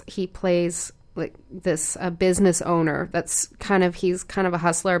he plays like this business owner he's kind of a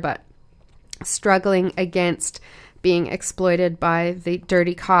hustler, but struggling against being exploited by the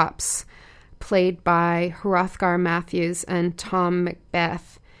dirty cops, played by Hrothgar Matthews, and Tom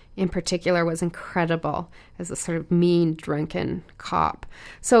Macbeth in particular was incredible as a sort of mean, drunken cop.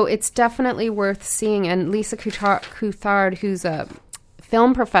 So it's definitely worth seeing. And Lisa Couthard, who's a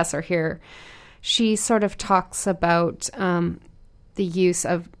film professor here, she sort of talks about the use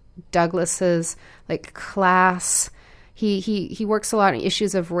of Douglas's like class. He works a lot on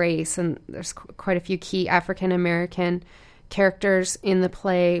issues of race, and there's quite a few key African American characters in the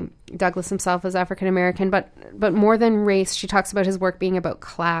play. Douglas himself is African American, but more than race, she talks about his work being about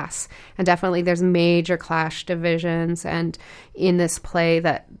class, and definitely there's major class divisions and in this play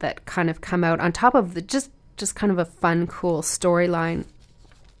that kind of come out on top of the just kind of a fun, cool storyline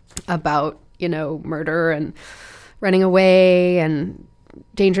about, you know, murder and running away and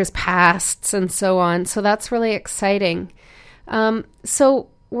dangerous pasts and so on. So that's really exciting. So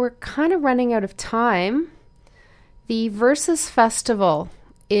we're kind of running out of time. The Versus Festival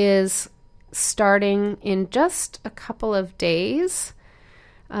is starting in just a couple of days.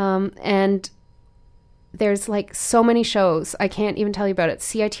 And there's like so many shows. I can't even tell you about it.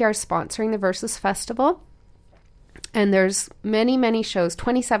 CITR is sponsoring the Versus Festival. And there's many, many shows,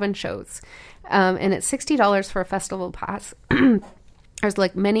 27 shows. And it's $60 for a festival pass. There's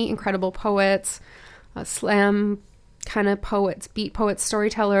like many incredible poets, slam kind of poets, beat poets,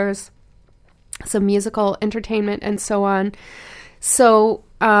 storytellers, some musical entertainment, and so on. So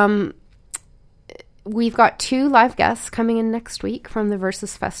we've got 2 live guests coming in next week from the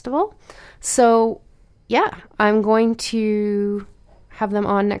Versus Festival. So yeah, I'm going to have them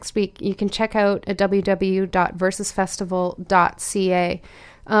on next week. You can check out at www.versusfestival.ca.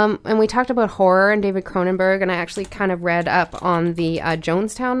 And we talked about horror and David Cronenberg, and I actually kind of read up on the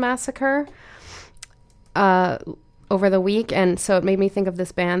Jonestown Massacre over the week, and so it made me think of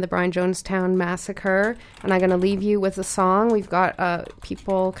this band, the Brian Jonestown Massacre, and I'm going to leave you with a song. We've got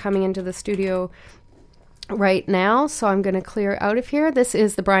people coming into the studio right now, so I'm going to clear out of here. This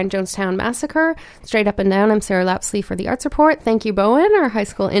is the Brian Jonestown Massacre. Straight up and down, I'm Sarah Lapsley for the Arts Report. Thank you, Bowen, our high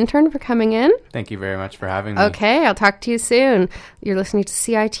school intern, for coming in. Thank you very much for having me. Okay, I'll talk to you soon. You're listening to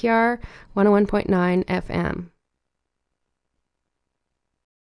CITR 101.9 FM.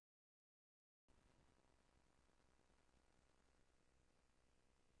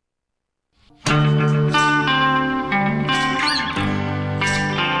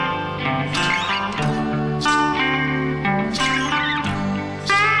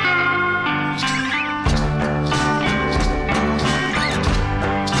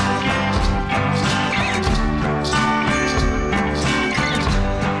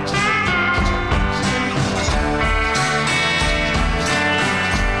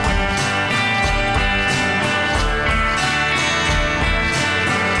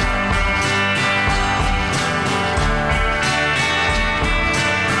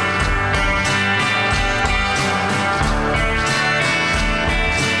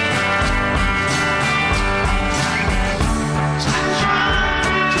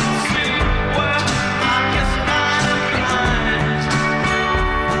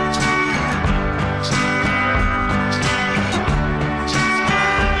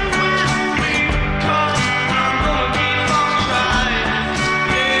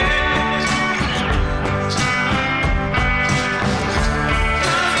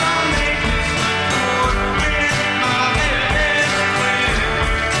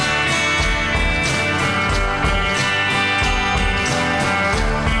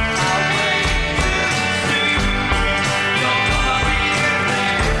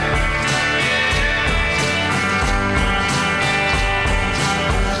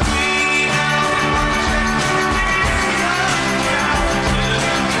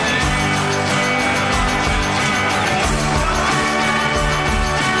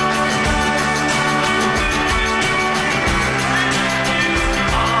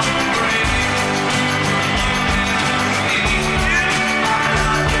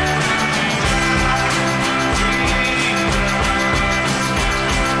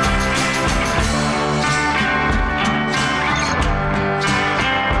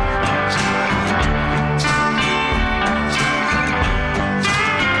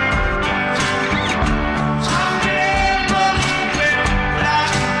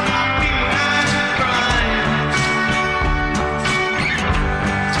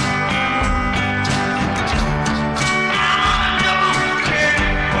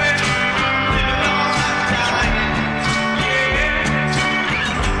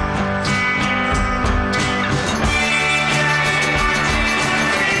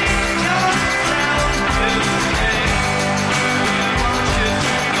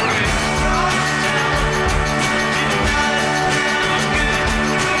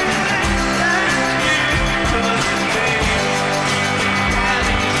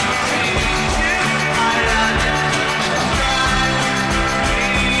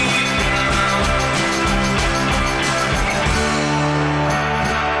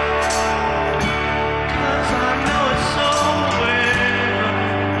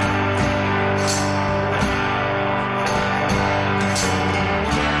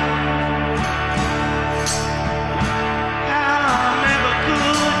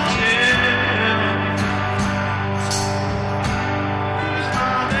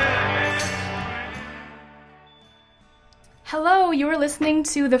 Hello, you are listening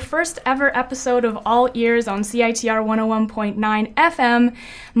to the first ever episode of All Ears on CITR 101.9 FM.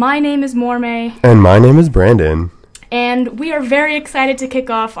 My name is Mormay. And my name is Brandon. And we are very excited to kick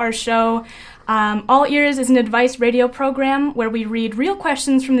off our show. All Ears is an advice radio program where we read real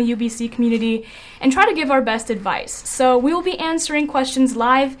questions from the UBC community and try to give our best advice. So we will be answering questions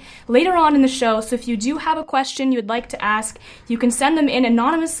live later on in the show. So if you do have a question you would like to ask, you can send them in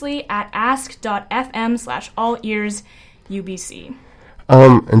anonymously at ask.fm/allearsubc.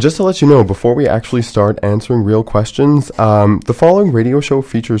 And just to let you know, before we actually start answering real questions, the following radio show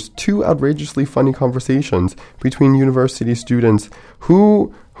features two outrageously funny conversations between university students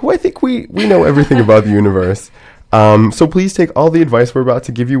who I think we know everything about the universe. So please take all the advice we're about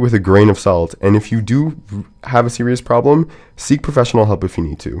to give you with a grain of salt. And if you do have a serious problem, seek professional help if you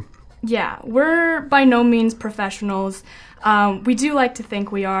need to. Yeah, we're by no means professionals. We do like to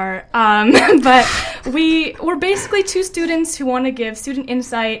think we are, but we're basically two students who want to give student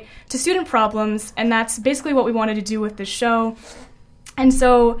insight to student problems, and that's basically what we wanted to do with this show. And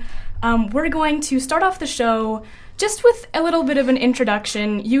so we're going to start off the show just with a little bit of an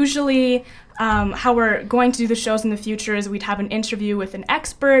introduction. Usually how we're going to do the shows in the future is we'd have an interview with an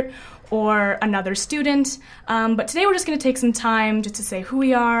expert or another student. But today we're just going to take some time just to say who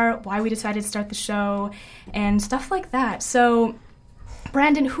we are, why we decided to start the show, and stuff like that. So,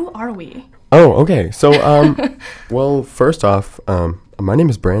 Brandon, who are we? Oh, okay. So, well, first off, my name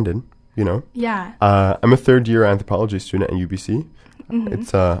is Brandon, you know. Yeah. I'm a third-year anthropology student at UBC. Mm-hmm.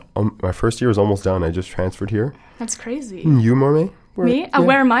 It's my first year is almost done. I just transferred here. That's crazy. You, Mormay? Me? Yeah.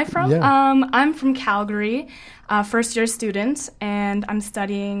 Where am I from? Yeah. I'm from Calgary, first-year student, and I'm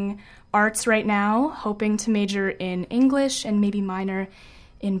studying arts right now, hoping to major in English and maybe minor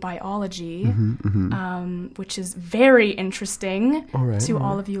in biology, which is very interesting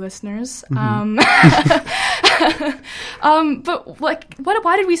all of you listeners. But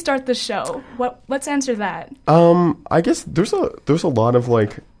why did we start the show? Let's answer that. I guess there's a lot of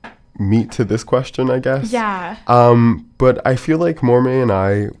meat to this question, I guess. Yeah. But I feel like Mormay and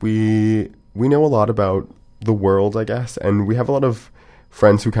I, we know a lot about the world, I guess, and we have a lot of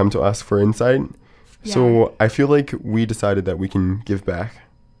friends who come to us for insight. Yeah. So I feel like we decided that we can give back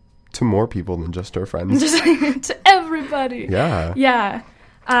to more people than just our friends. To everybody. Yeah. Yeah.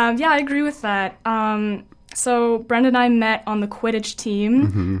 I agree with that. So Brenda and I met on the Quidditch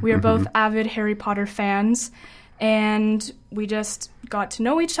team. We are both avid Harry Potter fans. And we just got to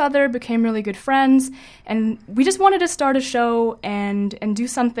know each other, became really good friends, and we just wanted to start a show and do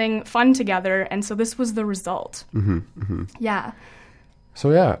something fun together, and so this was the result. Yeah. So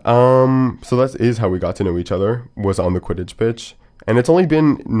yeah, so that is how we got to know each other, was on the Quidditch pitch, and it's only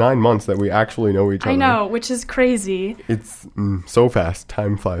been 9 months that we actually know each other. I know, which is crazy. It's so fast.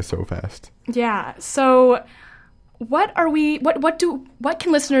 Time flies so fast. Yeah. So what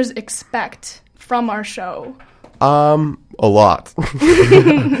can listeners expect from our show? A lot.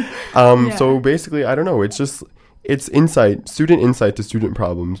 So basically, I don't know. It's student insight to student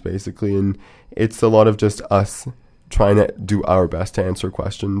problems, basically. And it's a lot of just us trying to do our best to answer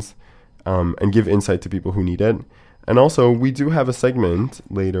questions, and give insight to people who need it. And also, we do have a segment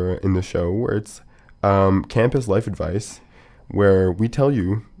later in the show where it's, campus life advice, where we tell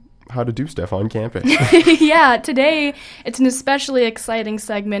you how to do stuff on campus. Yeah, today it's an especially exciting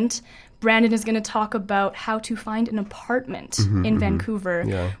segment. Brandon is going to talk about how to find an apartment in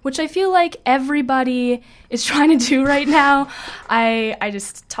Vancouver, which I feel like everybody is trying to do right now. I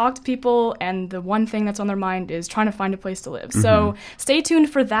just talk to people, and the one thing that's on their mind is trying to find a place to live. So stay tuned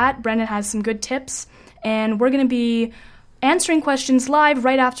for that. Brandon has some good tips, and we're going to be answering questions live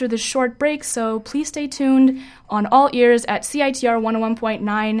right after this short break, so please stay tuned on All Ears at CITR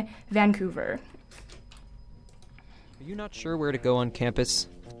 101.9 Vancouver. Are you not sure where to go on campus?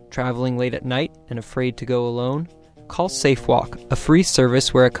 Traveling late at night and afraid to go alone? Call SafeWalk, a free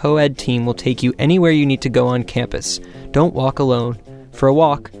service where a co-ed team will take you anywhere you need to go on campus. Don't walk alone. For a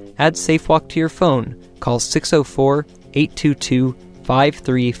walk, add SafeWalk to your phone. Call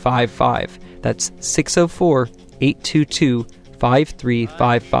 604-822-5355. That's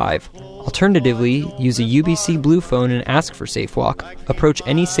 604-822-5355. Alternatively, use a UBC Blue phone and ask for SafeWalk. Approach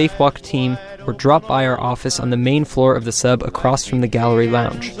any SafeWalk team or drop by our office on the main floor of the sub across from the gallery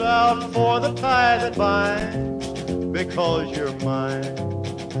lounge. Out for the tie that binds, because you're mine,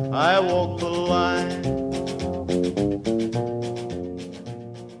 I walk the line.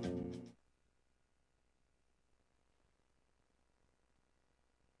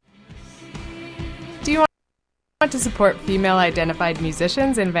 Do you want to support female-identified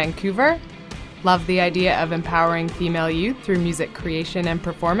musicians in Vancouver? Love the idea of empowering female youth through music creation and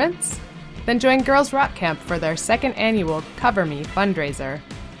performance? Then join Girls Rock Camp for their second annual Cover Me fundraiser.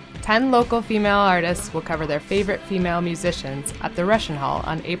 10 local female artists will cover their favorite female musicians at the Russian Hall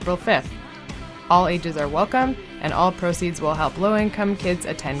on April 5th. All ages are welcome, and all proceeds will help low-income kids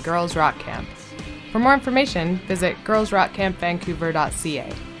attend Girls Rock Camp. For more information, visit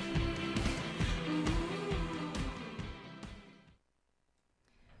girlsrockcampvancouver.ca.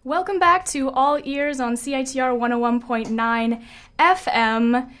 Welcome back to All Ears on CITR 101.9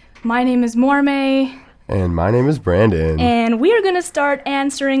 FM. My name is Mormay. And my name is Brandon. And we are going to start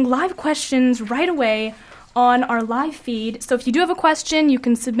answering live questions right away on our live feed. So if you do have a question, you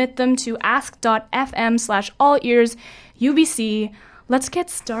can submit them to ask.fm/allearsubc. Let's get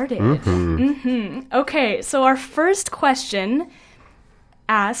started. Okay, so our first question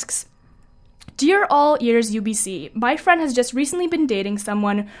asks, Dear All Ears UBC, my friend has just recently been dating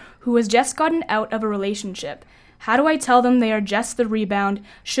someone who has just gotten out of a relationship. How do I tell them they are just the rebound?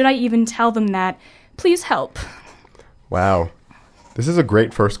 Should I even tell them that? Please help. Wow. This is a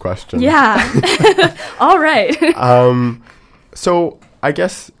great first question. Yeah. All right. So I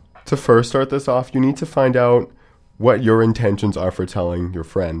guess to first start this off, you need to find out what your intentions are for telling your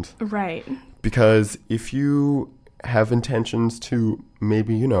friend. Right. Because if you have intentions to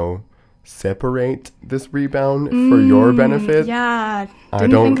maybe, separate this rebound for your benefit. Yeah.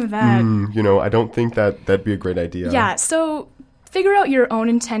 Didn't think of that. I don't think that'd be a great idea. Yeah. So figure out your own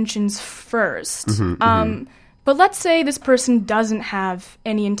intentions first. But let's say this person doesn't have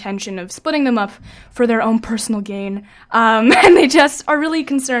any intention of splitting them up for their own personal gain, and they just are really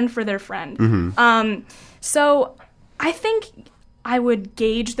concerned for their friend. So I think I would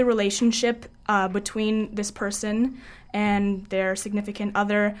gauge the relationship between this person and their significant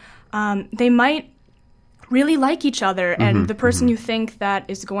other. They might really like each other, and the person you think that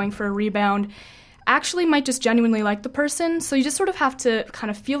is going for a rebound actually might just genuinely like the person. So you just sort of have to kind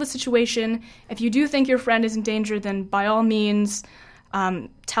of feel the situation. If you do think your friend is in danger, then by all means,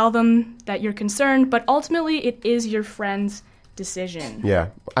 tell them that you're concerned. But ultimately, it is your friend's decision. Yeah,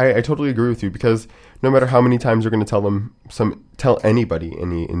 I totally agree with you, because no matter how many times you're going to tell anybody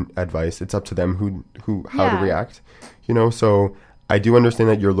any advice, it's up to them how to react. So I do understand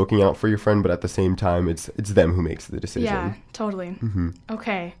that you're looking out for your friend, but at the same time, it's them who makes the decision. Yeah, totally.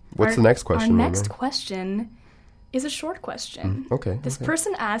 Okay. What's the next question? Our next question is a short question. Okay. This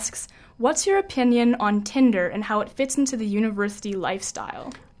person asks, what's your opinion on Tinder and how it fits into the university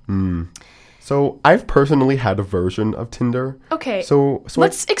lifestyle? So I've personally had a version of Tinder. Okay. So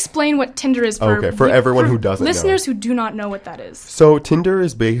let's explain what Tinder is for everyone who doesn't know. Listeners who do not know what that is. So Tinder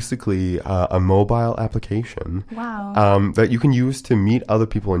is basically a mobile application. Wow. That you can use to meet other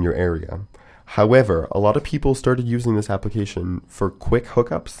people in your area. However, a lot of people started using this application for quick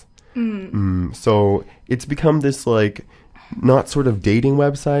hookups. So it's become this not sort of dating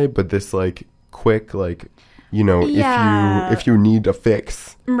website, but this quick if you need a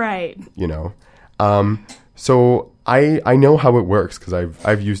fix. Right. So I know how it works because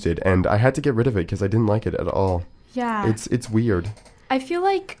I've used it, and I had to get rid of it because I didn't like it at all. Yeah. It's weird. I feel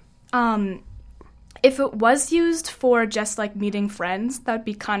like if it was used for just meeting friends, that'd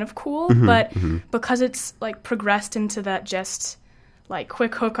be kind of cool. But because it's progressed into that just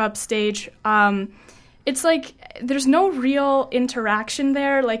quick hookup stage, it's there's no real interaction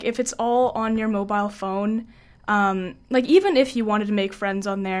there. If it's all on your mobile phone, even if you wanted to make friends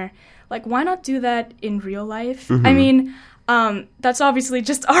on there, why not do that in real life? I mean, that's obviously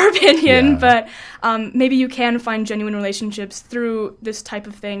just our opinion, but maybe you can find genuine relationships through this type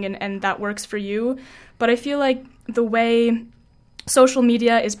of thing, and that works for you. But I feel like the way social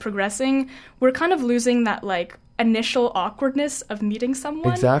media is progressing, we're kind of losing that initial awkwardness of meeting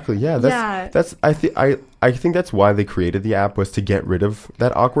someone. Exactly. Yeah. I think that's why they created the app, was to get rid of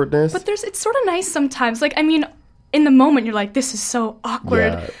that awkwardness. But it's sort of nice sometimes. In the moment, you're this is so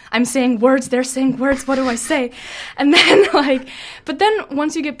awkward. Yeah. I'm saying words, they're saying words. What do I say? And then but then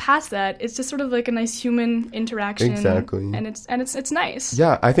once you get past that, it's just sort of a nice human interaction. Exactly. And it's nice.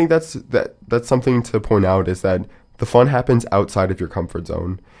 Yeah, I think that's something to point out, is that the fun happens outside of your comfort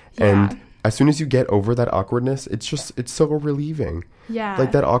zone. Yeah. And as soon as you get over that awkwardness, it's so relieving. Yeah.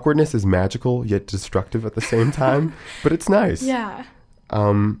 That awkwardness is magical yet destructive at the same time, but it's nice. Yeah.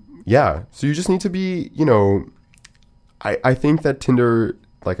 Yeah. So you just need to be, I think that Tinder,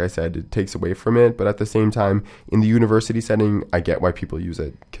 like I said, it takes away from it, but at the same time, in the university setting, I get why people use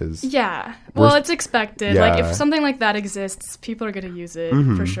it, because it's expected. Yeah. If something like that exists, people are going to use it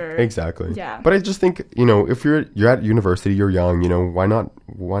for sure. Exactly. Yeah. But I just think, if you're at university, you're young, why not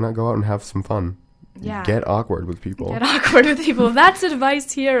go out and have some fun? Yeah. Get awkward with people. Get awkward with people. That's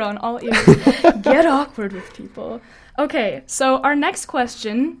advice here on All Ears. Get awkward with people. Okay, so our next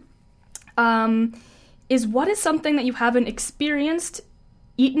question is what is something that you haven't experienced,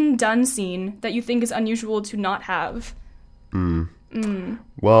 eaten, done, seen that you think is unusual to not have?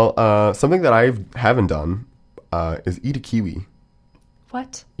 Well, something that I haven't done is eat a kiwi.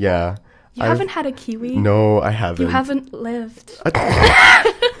 What? Yeah. You haven't had a kiwi? No, I haven't. You haven't lived.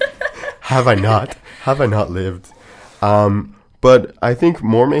 Have I not? Have I not lived? But I think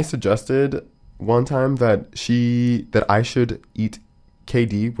Mormay suggested one time that I should eat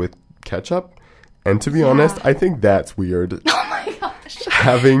KD with ketchup. And to be honest, I think that's weird. Oh my gosh.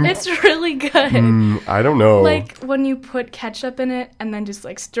 It's really good. I don't know. Like when you put ketchup in it and then just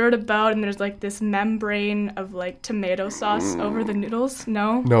like stir it about and there's like this membrane of like tomato sauce over the noodles.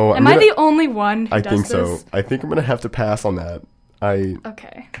 No? No. Am I the only one who does this? I think so. I think I'm going to have to pass on that.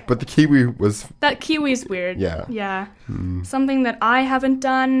 Okay. But the kiwi was... That kiwi's weird. Yeah. Yeah. Something that I haven't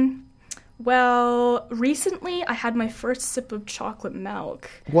done... Well, recently I had my first sip of chocolate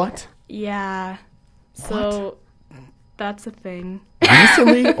milk. What? Yeah. So that's a thing.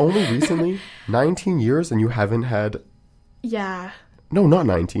 Recently? Only recently? 19 years and you haven't had... Yeah. No, not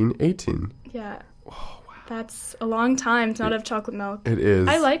 19. 18. Yeah. Oh, wow. That's a long time to not have chocolate milk. It is.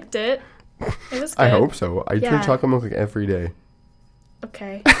 I liked it. It was good. I hope so. I drink chocolate milk like every day.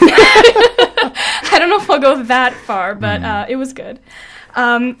 Okay. I don't know if I'll go that far, but it was good.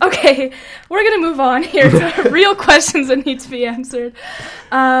 Okay, we're going to move on here to real questions that need to be answered.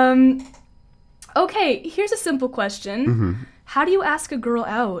 Okay, here's a simple question. How do you ask a girl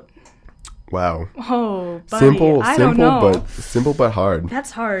out? Wow. Oh, buddy, I don't know. Simple but hard.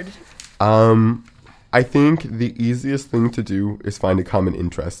 That's hard. I think the easiest thing to do is find a common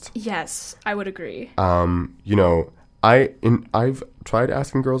interest. Yes, I would agree. You know, I've tried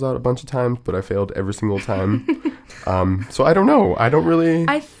asking girls out a bunch of times, but I failed every single time. So I don't know. I don't really...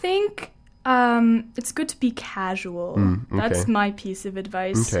 I think it's good to be casual. Okay. That's my piece of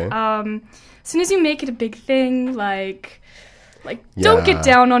advice. Okay. As soon as you make it a big thing, like don't get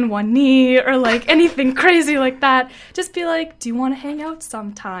down on one knee or like anything crazy like that. Just be like, do you want to hang out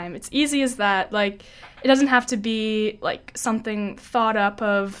sometime? It's easy as that. Like, it doesn't have to be like something thought up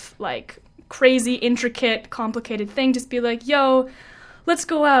of like crazy, intricate, complicated thing. Just be like, yo, let's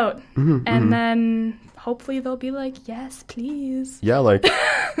go out. And then hopefully they'll be like, yes, please. Yeah, like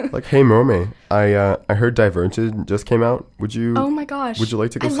hey, Mormay, I heard Divergent just came out. Would you... Oh my gosh. Would you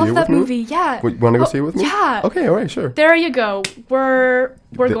like to go see it I with love that me? movie, yeah. Want to go see it with me? Yeah. Okay, all right, sure. There you go. We're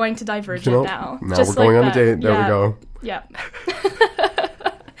going to Divergent now. Now just we're going like on a that. date. There we go. Yeah.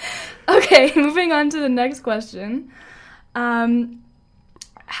 Okay, moving on to the next question.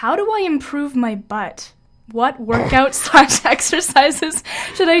 How do I improve my butt? What workout/exercises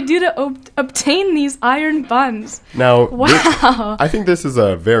should I do to obtain these iron buns? Now, wow. I think this is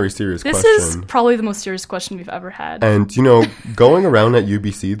a very serious question. This is probably the most serious question we've ever had. And, you know, going around at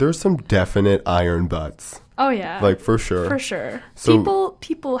UBC, there's some definite iron butts. Oh, yeah. Like, for sure. For sure. So,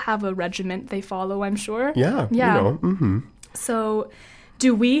 people have a regiment they follow, I'm sure. Yeah. You know, So,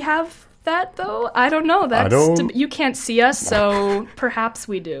 do we have that, though? I don't know. You can't see us, so perhaps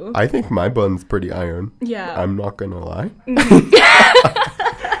we do. I think my bun's pretty iron. Yeah. I'm not gonna lie.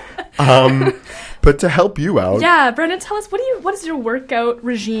 But to help you out... Yeah, Brendan, tell us, what is your workout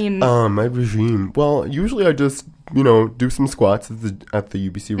regime? My regime? Well, usually I just, you know, do some squats at the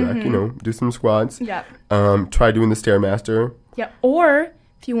UBC rec, you know, do some squats. Yeah. Try doing the Stairmaster. Yeah, or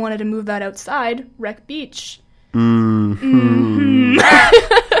if you wanted to move that outside, Rec Beach.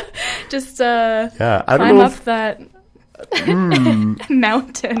 Just climb up that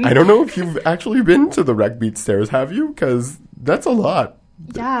mountain. I don't know if you've actually been to the Rec Beach stairs, have you? Because that's a lot.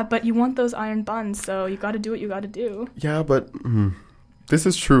 Yeah, but you want those iron buns, so you got to do what you got to do. Yeah, but this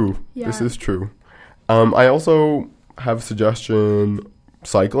is true. Yeah. This is true. I also have a suggestion,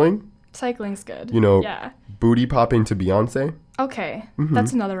 cycling. Cycling's good. You know, yeah. Booty popping to Beyonce. Okay,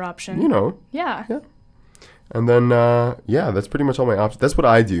 that's another option. You know. Yeah. And then, that's pretty much all my options. That's what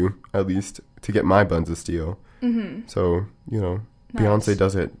I do, at least, to get my buns of steel. So, you know, nice. Beyonce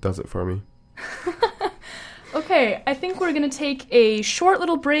does it for me. Okay, I think we're going to take a short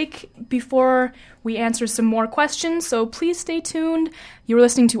little break before we answer some more questions, so please stay tuned. You're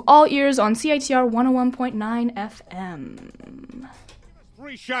listening to All Ears on CITR 101.9 FM.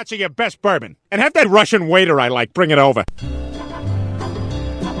 3 shots of your best bourbon, and have that Russian waiter I like bring it over.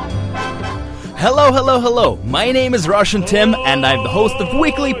 Hello. My name is Russian Tim, and I'm the host of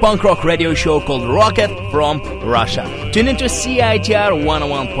weekly punk rock radio show called Rocket from Russia. Tune into CITR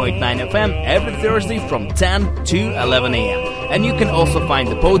 101.9 FM every Thursday from 10 to 11 a.m. And you can also find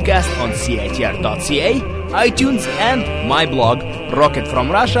the podcast on CITR.ca, iTunes, and my blog,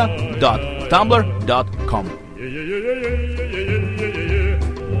 rocketfromrussia.tumblr.com.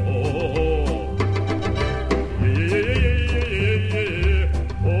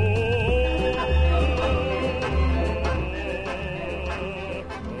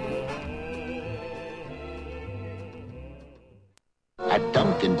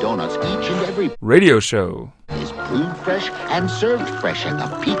 Donuts each and every radio show is brewed fresh and served fresh at the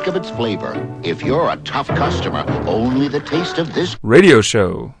peak of its flavor. If you're a tough customer, only the taste of this radio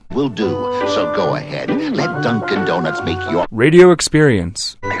show will do. So go ahead, let Dunkin' Donuts make your radio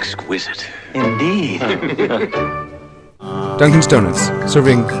experience exquisite. Indeed. Dunkin' Donuts,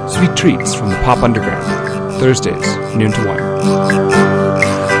 serving sweet treats from the pop underground. Thursdays, noon to 1.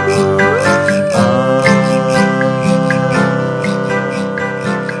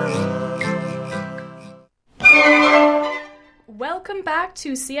 Welcome back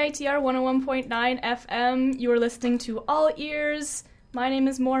to CITR 101.9 FM. You are listening to All Ears. My name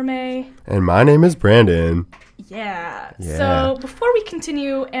is Mormay. And my name is Brandon. Yeah. So before we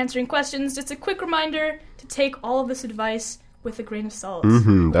continue answering questions, just a quick reminder to take all of this advice with a grain of salt. That's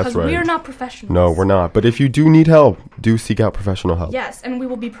right. Because we are not professionals. No, we're not. But if you do need help, do seek out professional help. Yes, and we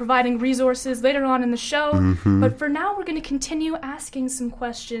will be providing resources later on in the show. But for now, we're going to continue asking some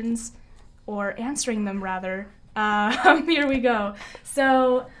questions, or answering them, rather. Here we go.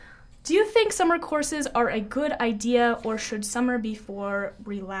 So, do you think summer courses are a good idea, or should summer be for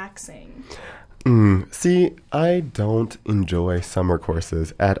relaxing? See, I don't enjoy summer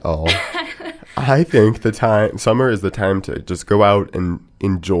courses at all. I think summer is the time to just go out and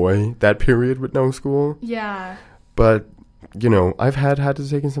enjoy that period with no school. Yeah. But, I've had to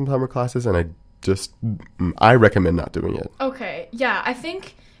take in some summer classes, and I recommend not doing it. Okay, yeah, I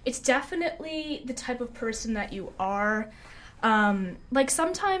think it's definitely the type of person that you are.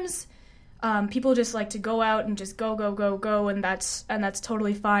 Sometimes people just like to go out and just go, and that's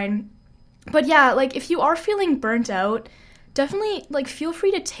totally fine. But yeah, if you are feeling burnt out, definitely, feel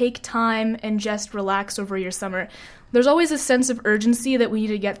free to take time and just relax over your summer. There's always a sense of urgency that we need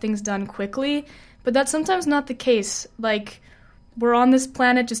to get things done quickly, but that's sometimes not the case. We're on this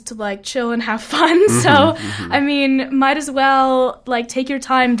planet just to, chill and have fun, so, I mean, might as well, take your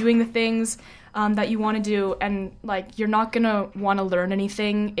time doing the things that you want to do, and, you're not gonna want to learn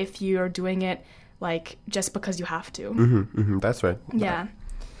anything if you're doing it, just because you have to. That's right. Yeah.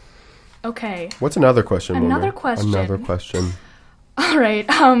 Okay. What's another question, Another Momer? question. All right.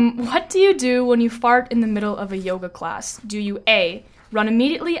 What do you do when you fart in the middle of a yoga class? Do you A, run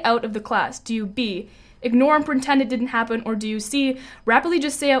immediately out of the class? Do you B, ignore and pretend it didn't happen? Or do you C, rapidly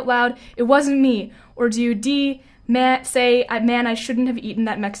just say out loud, it wasn't me? Or do you D, say, man, I shouldn't have eaten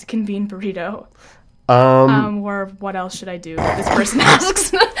that Mexican bean burrito? Or what else should I do? This person asks.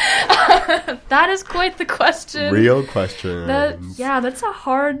 That is quite the question. Real question. That's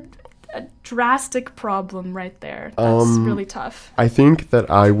a drastic problem right there. That's really tough. I think that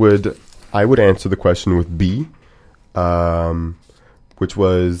I would answer the question with B, which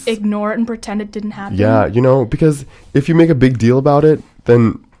was ignore it and pretend it didn't happen. Yeah, because if you make a big deal about it,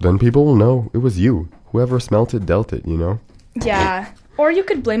 then people will know it was you. Whoever smelt it dealt it, Yeah. Or you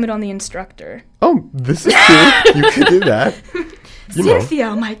could blame it on the instructor. Oh, this is true. You could do that. Cynthia,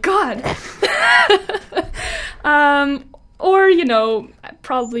 oh my God. Or,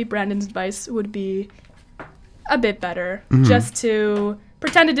 probably Brandon's advice would be a bit better. Just to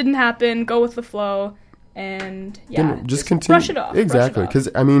pretend it didn't happen, go with the flow, and, just continue. Brush it off. Exactly, because,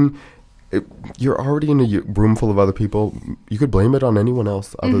 you're already in a room full of other people. You could blame it on anyone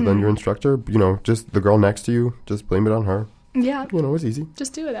else other than your instructor. Just the girl next to you, just blame it on her. Yeah. It's easy.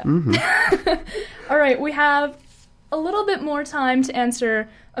 Just do that. All right, we have a little bit more time to answer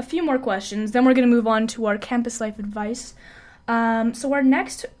a few more questions. Then we're going to move on to our campus life advice. So our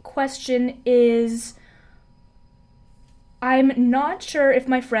next question is, I'm not sure if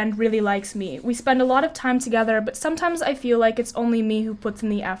my friend really likes me. We spend a lot of time together, but sometimes I feel like it's only me who puts in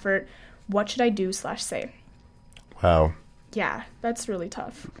the effort. What should I do/say? Wow. Yeah, that's really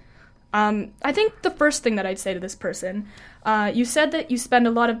tough. I think the first thing that I'd say to this person, you said that you spend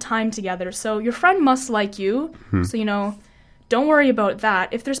a lot of time together, so your friend must like you, so, don't worry about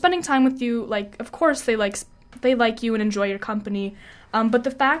that. If they're spending time with you, of course they like you and enjoy your company, but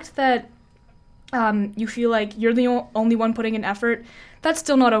the fact that you feel like you're the only one putting in effort, that's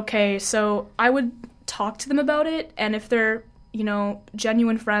still not okay, so I would talk to them about it, and if they're,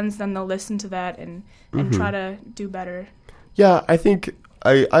 genuine friends, then they'll listen to that and try to do better. Yeah, I think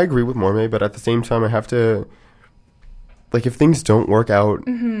I agree with Mormay, but at the same time, I have to, if things don't work out,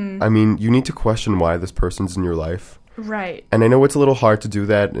 I mean, you need to question why this person's in your life. Right. And I know it's a little hard to do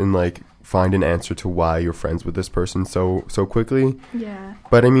that and, find an answer to why you're friends with this person so quickly. Yeah.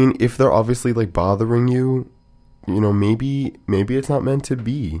 But, I mean, if they're obviously, bothering you, maybe it's not meant to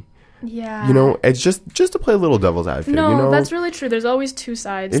be. Yeah. It's just to play a little devil's advocate, No, that's really true. There's always two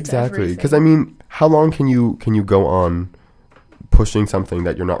sides to everything. Because, I mean, how long can you go on pushing something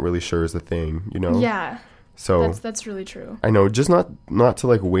that you're not really sure is a thing, Yeah. So that's really true. I know, just not to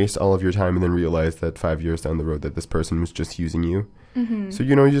like waste all of your time and then realize that 5 years down the road that this person was just using you. So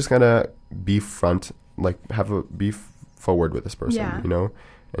you just gotta be forward with this person,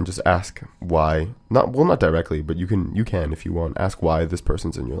 and just ask why. Not directly, but you can if you want, ask why this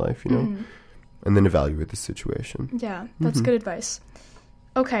person's in your life, and then evaluate the situation. Yeah, that's good advice.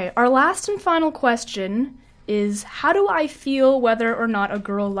 Okay, our last and final question is, how do I feel whether or not a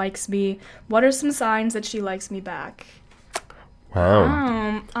girl likes me? What are some signs that she likes me back?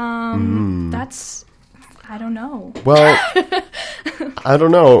 Wow. That's, I don't know. Well, I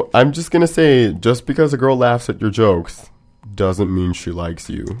don't know. I'm just going to say, just because a girl laughs at your jokes doesn't mean she likes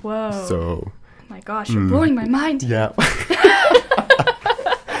you. Whoa. So. Oh my gosh, you're blowing my mind. Yeah.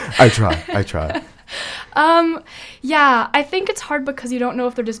 I try. Yeah, I think it's hard because you don't know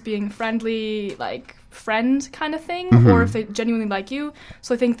if they're just being friendly, like friend kind of thing, or if they genuinely like you.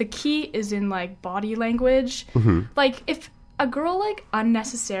 So I think the key is in like body language. Like if a girl like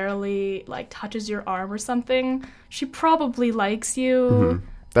unnecessarily like touches your arm or something, she probably likes you.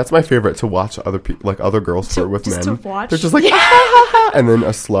 That's my favorite, to watch other people, like other girls flirt with men. To watch. They're just like, and then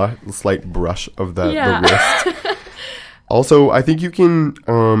a slight brush of the wrist. Also, I think you can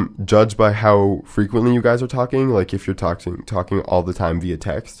judge by how frequently you guys are talking. Like if you're talking all the time via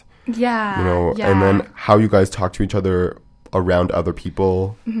text. Yeah. And then how you guys talk to each other around other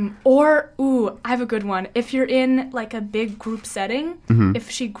people. Or, I have a good one. If you're in like a big group setting,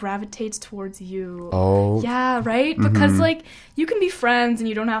 if she gravitates towards you. Oh. Yeah, right? Because like you can be friends and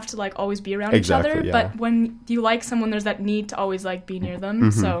you don't have to like always be around each other. Yeah. But when you like someone, there's that need to always like be near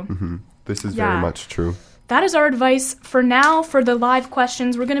them. So this is very much true. That is our advice for now. For the live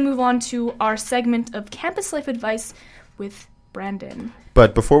questions, we're going to move on to our segment of Campus Life Advice with Brandon.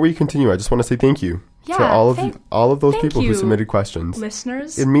 But before we continue, I just want to say thank you to all of those people who submitted questions.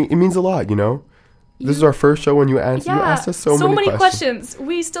 Listeners. It means a lot, This is our first show, and you asked us so many questions.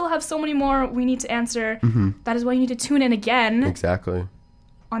 We still have so many more we need to answer. That is why you need to tune in again. Exactly.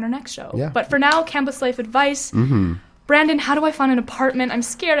 On our next show. Yeah. But for now, Campus Life Advice. Brandon, how do I find an apartment? I'm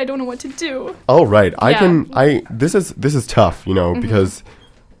scared. I don't know what to do. Oh, right. This is tough, because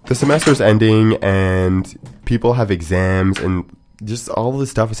the semester's ending and people have exams and just all of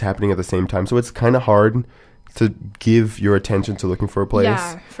this stuff is happening at the same time. So it's kind of hard to give your attention to looking for a place.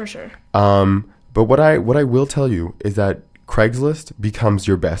 Yeah, for sure. But what I will tell you is that Craigslist becomes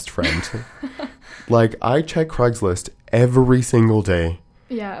your best friend. Like, I check Craigslist every single day.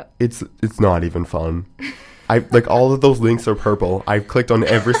 Yeah. It's not even fun. All of those links are purple. I've clicked on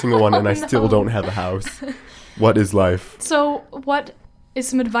every single one and I still don't have a house. What is life? So what is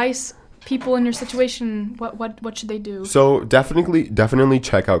some advice, people in your situation, what should they do? So definitely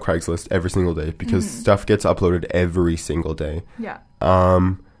check out Craigslist every single day because stuff gets uploaded every single day. Yeah.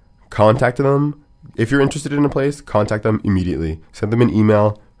 Contact them. If you're interested in a place, contact them immediately. Send them an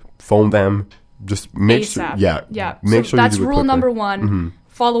email, phone them, just make ASAP. sure make sure that's you do it rule quickly. number 1.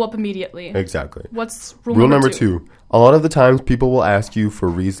 Follow up immediately. Exactly. What's rule number 2? A lot of the times people will ask you for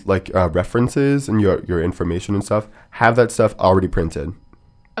references and your information and stuff. Have that stuff already printed.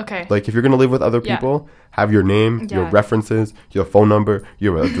 Okay. Like if you're going to live with other people, have your name, your references, your phone number,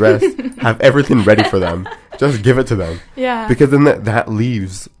 your address, have everything ready for them. Just give it to them. Yeah. Because then that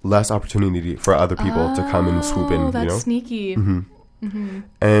leaves less opportunity for other people to come and swoop in, that's sneaky.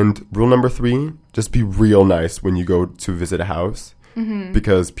 And rule number 3, just be real nice when you go to visit a house.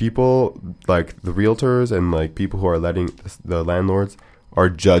 Because people, like the realtors and like people who are letting the landlords are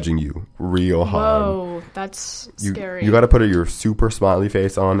judging you real hard. Whoa, that's scary. You got to put your super smiley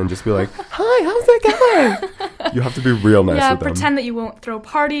face on and just be like, "Hi, how's it going?" You have to be real nice with them. Yeah, pretend that you won't throw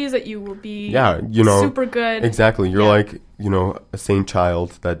parties, that you will be super good. Exactly. You're like, a sane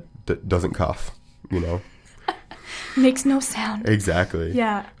child that doesn't cuff, Makes no sound. Exactly.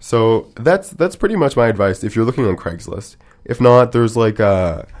 Yeah. So that's pretty much my advice if you're looking on Craigslist. If not, there's like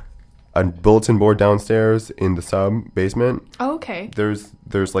a bulletin board downstairs in the sub basement. Oh, okay. There's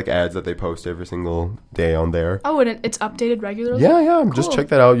like ads that they post every single day on there. Oh, and it's updated regularly? Yeah. Cool. Just check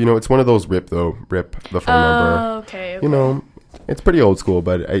that out. It's one of those rip the phone number. Okay. It's pretty old school,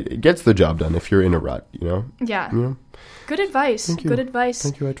 but it gets the job done if you're in a rut, Yeah. Good advice. Thank you. Good advice.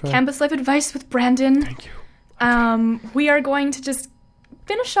 Thank you, I tried. Campus Life Advice with Brandon. Thank you. We are going to just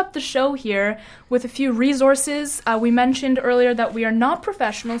finish up the show here with a few resources. We mentioned earlier that we are not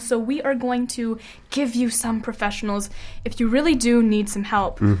professionals, so we are going to give you some professionals if you really do need some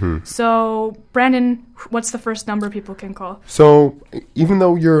help. So, Brandon, what's the first number people can call? So, even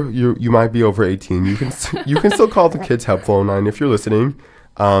though you might be over 18, you can still call the Kids Help phone line if you're listening.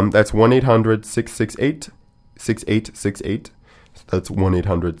 That's 1-800-668-6868. So that's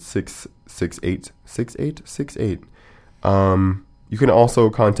 1-800-668-6868. 888-6868. You can also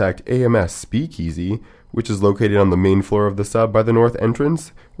contact AMS Speakeasy, which is located on the main floor of the sub by the north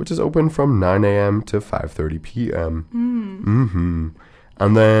entrance, which is open from 9 a.m. to 5:30 p.m.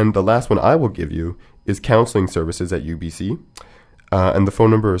 And then the last one I will give you is counseling services at UBC. And the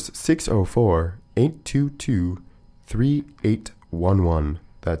phone number is 604-822-3811.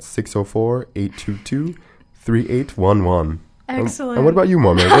 That's 604-822-3811. Excellent. And what about you,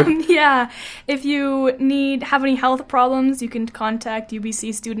 Mohammed? Yeah, if you have any health problems, you can contact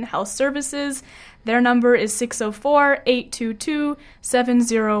UBC Student Health Services. Their number is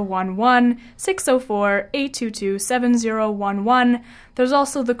 604-822-7011, 604-822-7011. There's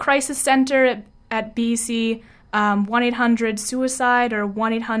also the Crisis Center at BC, 1-800-SUICIDE or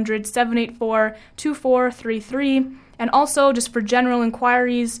 1-800-784-2433. And also, just for general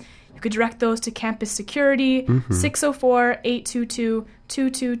inquiries, you could direct those to Campus Security,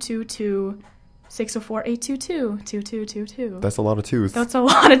 604-822-2222, 604-822-2222. That's a lot of twos. That's a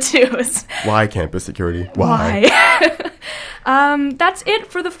lot of twos. Why Campus Security? Why? That's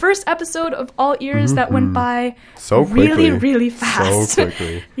it for the first episode of All Ears that went by so quickly. Really, really fast. So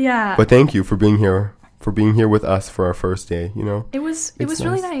quickly. Yeah. But thank you for being here. For being here with us for our first day, you know. It was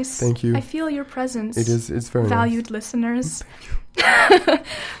really nice. Thank you. I feel your presence. It's very valued nice. Listeners.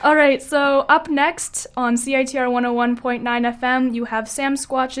 All right, so up next on CITR 101.9 FM, you have Sam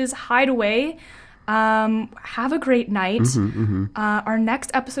Squatch's Hideaway. Have a great night. Our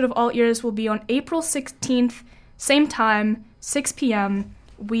next episode of All Ears will be on April 16th, same time, 6 p.m.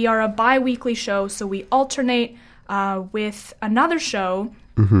 We are a bi-weekly show, so we alternate with another show.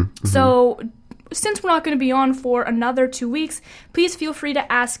 So since we're not going to be on for another 2 weeks, please feel free to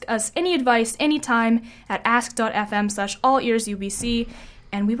ask us any advice anytime at ask.fm/allearsubc,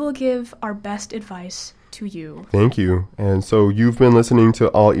 and we will give our best advice to you. Thank you. And so you've been listening to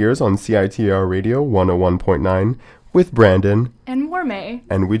All Ears on CITR Radio 101.9 with Brandon and Mormay.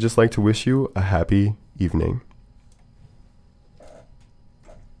 And we just like to wish you a happy evening.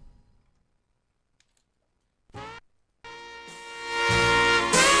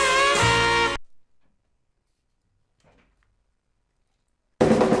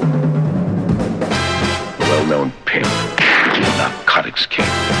 Well-known pimp, narcotics king,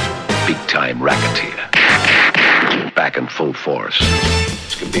 big-time racketeer, back in full force.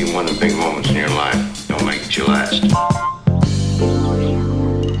 This could be one of the big moments in your life. Don't make it your last.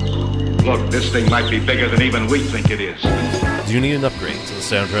 Look, this thing might be bigger than even we think it is. Do you need an upgrade to the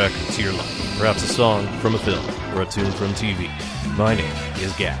soundtrack to your life? Perhaps a song from a film or a tune from TV? My name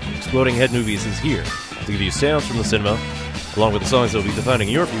is Gap. Exploding Head Movies is here to give you sounds from the cinema, along with the songs that will be defining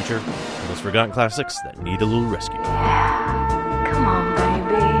your future, and those forgotten classics that need a little rescue. Come on,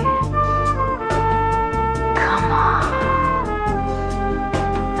 baby. Come on.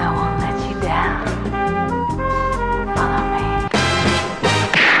 I won't let you down. Follow me.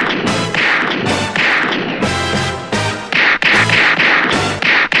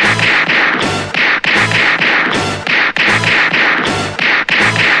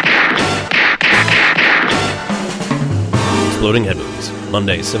 Exploding Head Movies,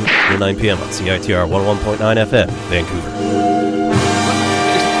 Monday, 7 to 9 p.m. on CITR 101.9 FM, Vancouver.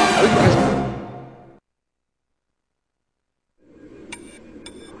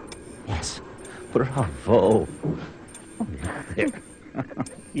 Yes, bravo. There.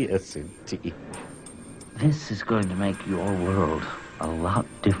 Yes, indeed. This is going to make your world a lot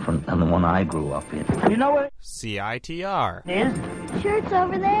different than the one I grew up in. You know what? CITR. Is? Sure, it's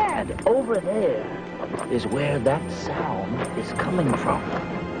over there. And over there is where that sound is coming from.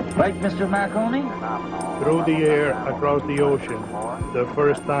 Right, Mr. Marconi? Through the air, across the ocean, the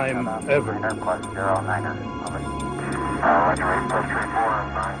first time ever.